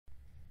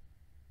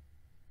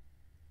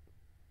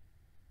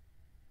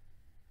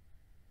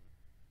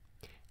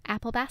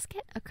Apple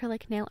Basket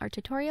Acrylic Nail Art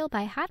Tutorial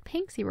by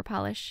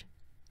Hotpinkzebrapolish.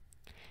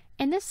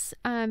 And this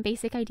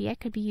basic idea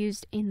could be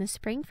used in the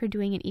spring for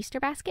doing an Easter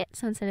basket.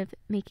 So instead of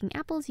making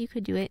apples, you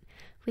could do it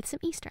with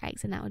some Easter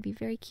eggs, and that would be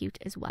very cute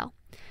as well.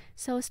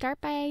 So start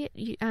by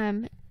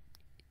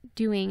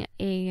doing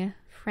a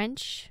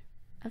French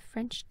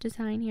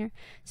design here.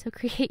 So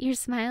create your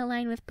smile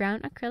line with brown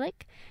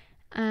acrylic.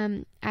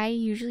 I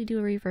usually do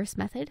a reverse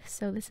method,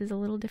 so this is a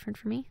little different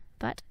for me.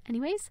 But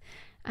anyways,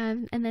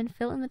 and then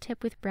fill in the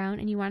tip with brown,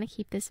 and you want to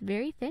keep this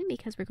very thin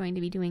because we're going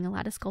to be doing a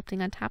lot of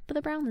sculpting on top of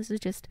the brown. This is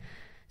just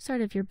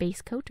sort of your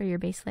base coat or your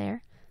base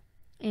layer,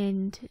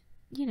 and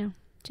you know,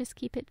 just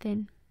keep it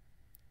thin.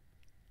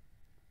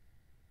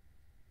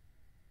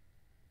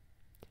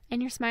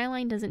 And your smile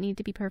line doesn't need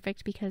to be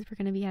perfect because we're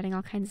going to be adding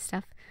all kinds of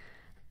stuff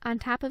on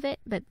top of it,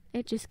 but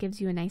it just gives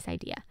you a nice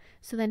idea.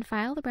 So then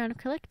file the brown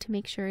acrylic to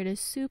make sure it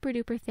is super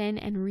duper thin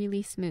and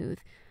really smooth.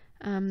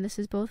 This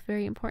is both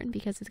very important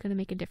because it's going to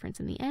make a difference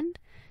in the end.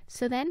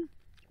 So then,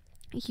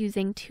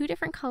 using 2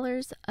 different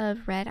colors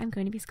of red, I'm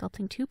going to be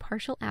sculpting 2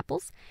 partial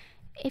apples.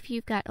 If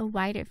you've got a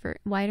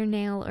wider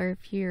nail, or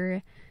if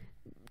you're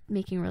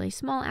making really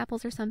small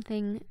apples or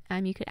something,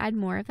 you could add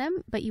more of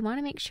them, but you want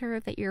to make sure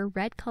that your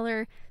red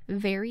color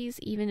varies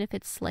even if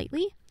it's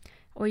slightly.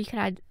 Or you could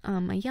add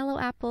a yellow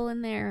apple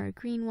in there, or a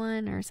green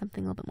one, or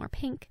something a little bit more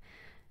pink,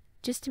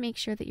 just to make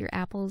sure that your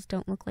apples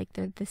don't look like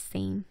they're the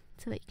same,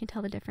 so that you can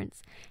tell the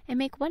difference. And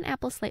make one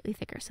apple slightly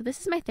thicker. So this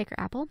is my thicker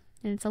apple,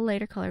 and it's a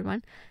lighter colored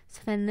one.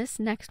 So then this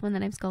next one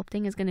that I'm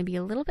sculpting is going to be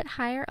a little bit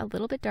higher, a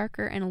little bit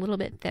darker, and a little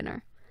bit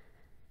thinner.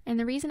 And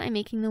the reason I'm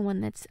making the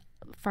one that's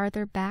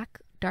farther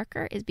back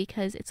darker is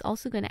because it's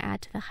also going to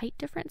add to the height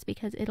difference,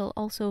 because it'll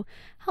also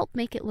help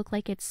make it look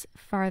like it's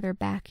farther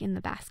back in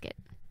the basket.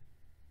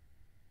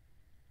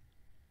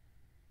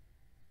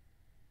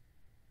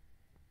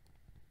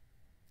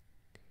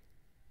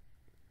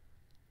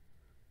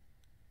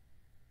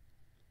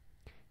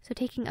 So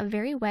taking a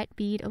very wet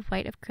bead of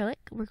white acrylic,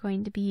 we're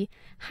going to be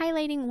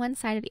highlighting one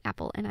side of the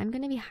apple, and I'm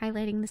going to be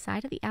highlighting the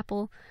side of the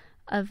apple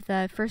of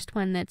the first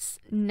one that's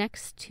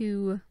next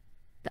to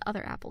the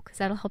other apple, because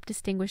that'll help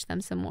distinguish them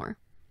some more.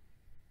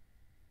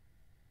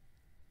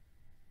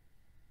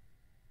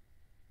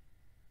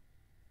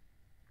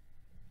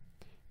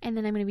 And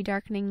then I'm going to be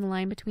darkening the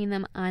line between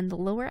them on the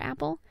lower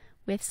apple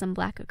with some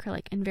black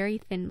acrylic, and very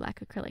thin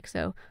black acrylic,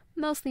 so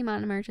mostly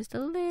monomer, just a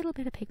little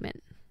bit of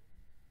pigment.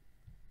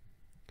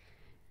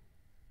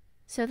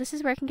 So this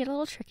is where it can get a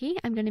little tricky.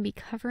 I'm going to be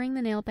covering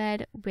the nail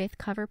bed with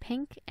Cover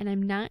Pink, and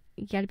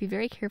you got to be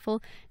very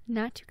careful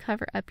not to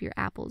cover up your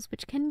apples,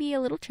 which can be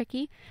a little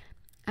tricky.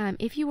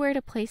 If you were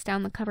to place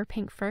down the Cover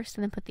Pink first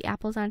and then put the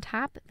apples on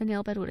top, the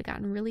nail bed would have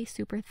gotten really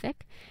super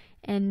thick,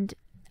 and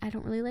I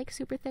don't really like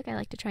super thick. I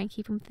like to try and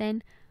keep them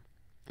thin,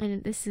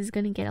 and this is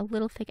going to get a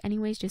little thick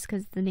anyways just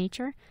because of the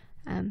nature.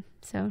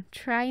 So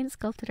try and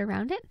sculpt it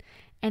around it,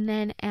 and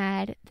then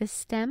add the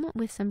stem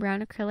with some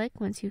brown acrylic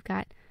once you've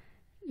got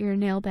your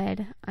nail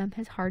bed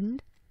has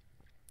hardened.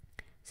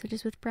 So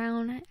just with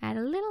brown, add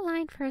a little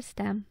line for a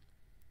stem.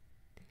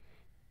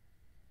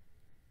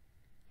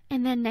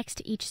 And then next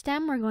to each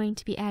stem, we're going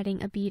to be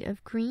adding a bead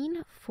of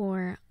green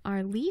for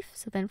our leaf.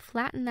 So then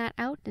flatten that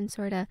out and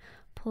sort of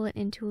pull it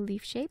into a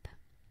leaf shape.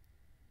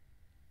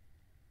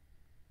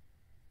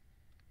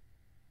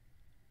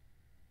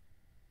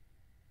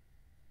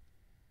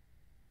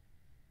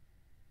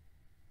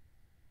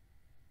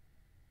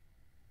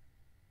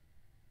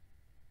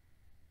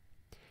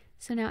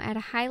 So now add a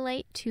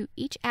highlight to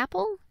each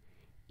apple,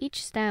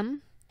 each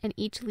stem, and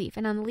each leaf.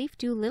 And on the leaf,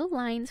 do little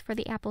lines for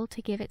the apple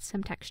to give it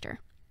some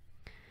texture.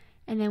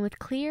 And then with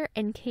clear,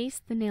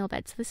 encase the nail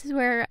bed. So this is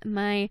where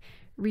my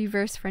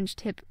reverse French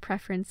tip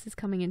preference is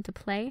coming into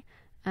play.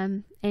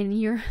 And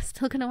you're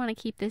still going to want to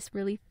keep this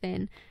really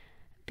thin,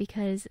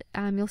 because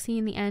you'll see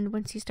in the end,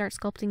 once you start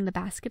sculpting the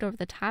basket over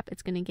the top,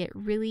 it's going to get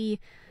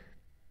really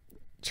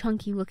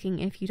chunky looking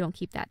if you don't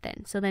keep that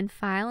thin. So then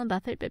file and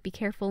buff it, but be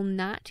careful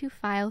not to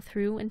file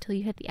through until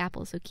you hit the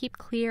apples. So keep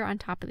clear on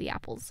top of the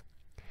apples.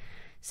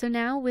 So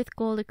now with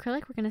gold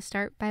acrylic, we're going to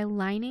start by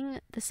lining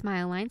the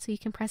smile line. So you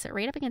can press it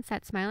right up against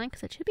that smile line,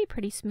 because it should be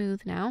pretty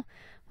smooth now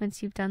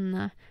once you've done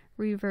the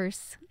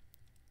reverse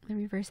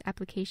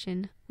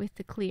application with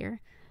the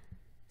clear.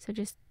 So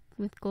just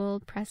with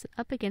gold, press it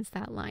up against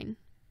that line.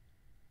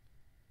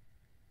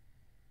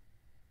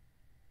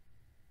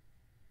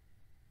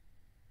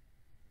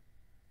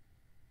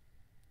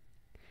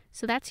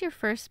 So that's your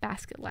first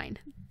basket line,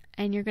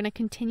 and you're going to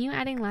continue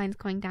adding lines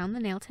going down the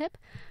nail tip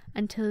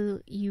until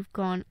you've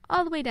gone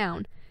all the way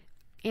down.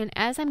 And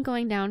as I'm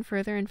going down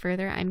further and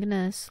further, I'm going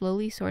to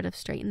slowly sort of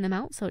straighten them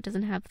out so it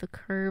doesn't have the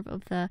curve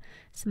of the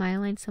smile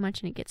line so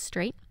much and it gets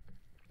straight.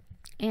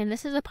 And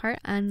this is a part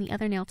on the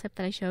other nail tip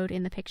that I showed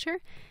in the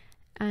picture.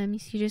 So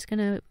you're just going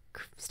to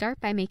start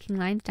by making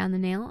lines down the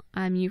nail.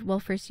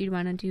 First you'd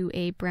want to do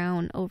a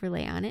brown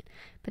overlay on it,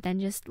 but then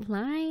just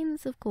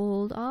lines of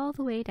gold all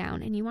the way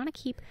down, and you want to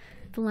keep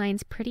the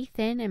lines pretty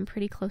thin and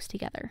pretty close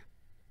together.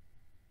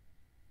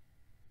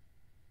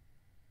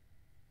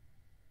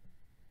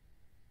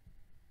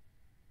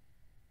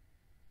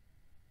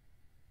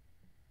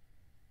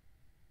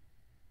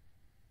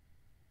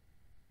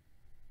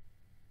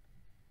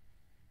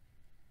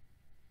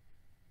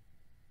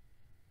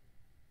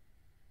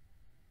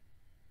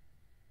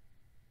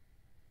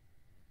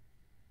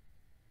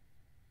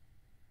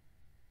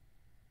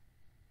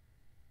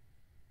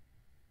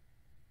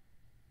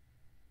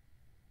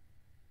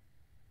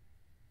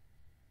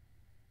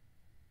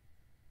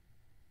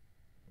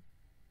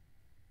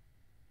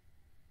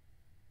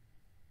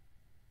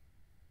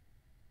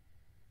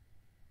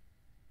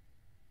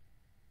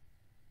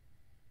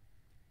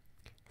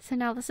 So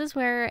now this is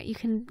where you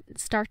can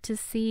start to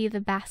see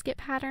the basket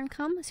pattern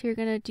come. So you're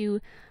going to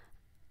do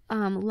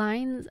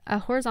lines,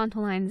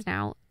 horizontal lines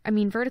now. I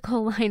mean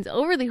vertical lines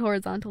over the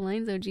horizontal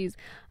lines, oh geez,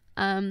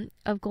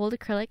 of gold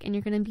acrylic, and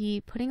you're going to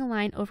be putting a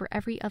line over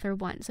every other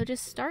one. So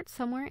just start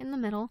somewhere in the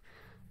middle.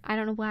 I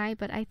don't know why,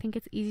 but I think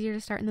it's easier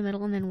to start in the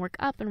middle and then work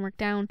up and work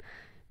down.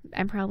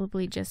 I'm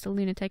probably just a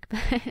lunatic,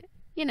 but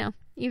you know,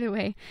 either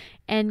way.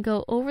 And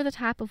go over the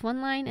top of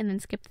one line and then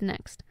skip the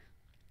next.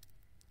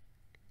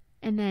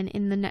 And then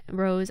in the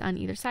rows on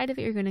either side of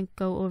it, you're going to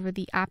go over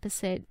the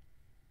opposite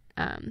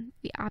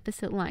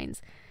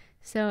lines.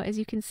 So as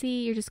you can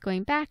see, you're just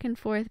going back and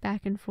forth.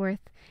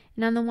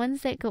 And on the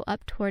ones that go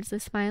up towards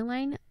the smile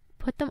line,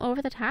 put them over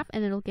the top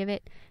and it'll give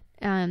it,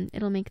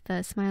 it'll make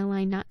the smile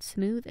line not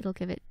smooth. It'll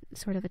give it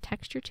sort of a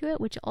texture to it,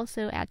 which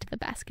also add to the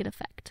basket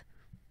effect.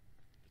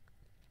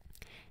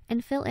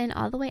 And fill in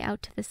all the way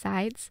out to the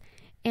sides.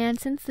 And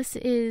since this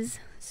is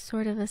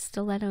sort of a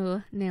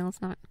stiletto nail,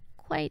 it's not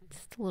quite,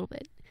 just a little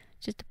bit,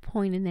 just a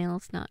pointed nail,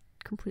 it's not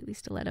completely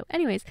stiletto.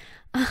 Anyways,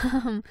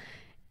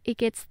 it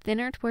gets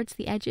thinner towards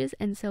the edges,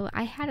 and so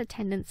I had a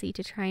tendency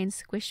to try and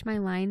squish my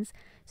lines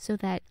so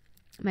that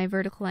my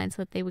vertical lines,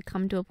 so that they would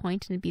come to a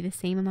point and it'd be the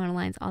same amount of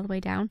lines all the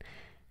way down.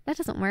 That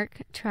doesn't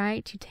work.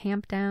 Try to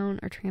tramp down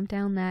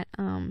that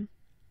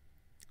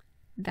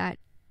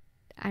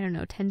I don't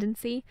know,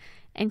 tendency,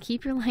 and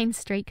keep your lines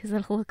straight because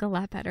it'll look a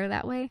lot better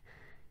that way.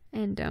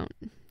 And don't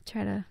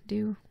try to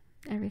do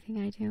everything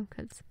I do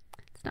because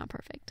it's not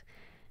perfect.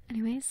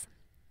 Anyways,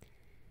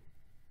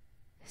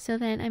 so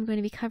then I'm going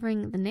to be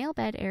covering the nail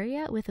bed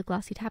area with a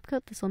glossy top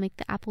coat. This will make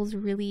the apples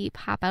really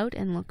pop out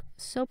and look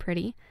so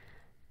pretty.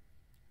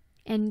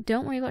 And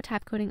don't worry about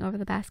top coating over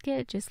the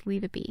basket, just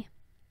leave it be.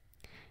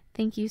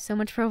 Thank you so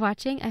much for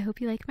watching. I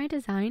hope you like my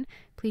design.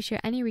 Please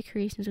share any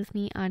recreations with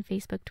me on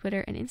Facebook,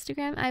 Twitter, and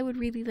Instagram. I would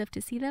really love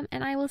to see them,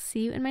 and I will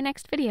see you in my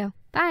next video.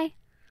 Bye!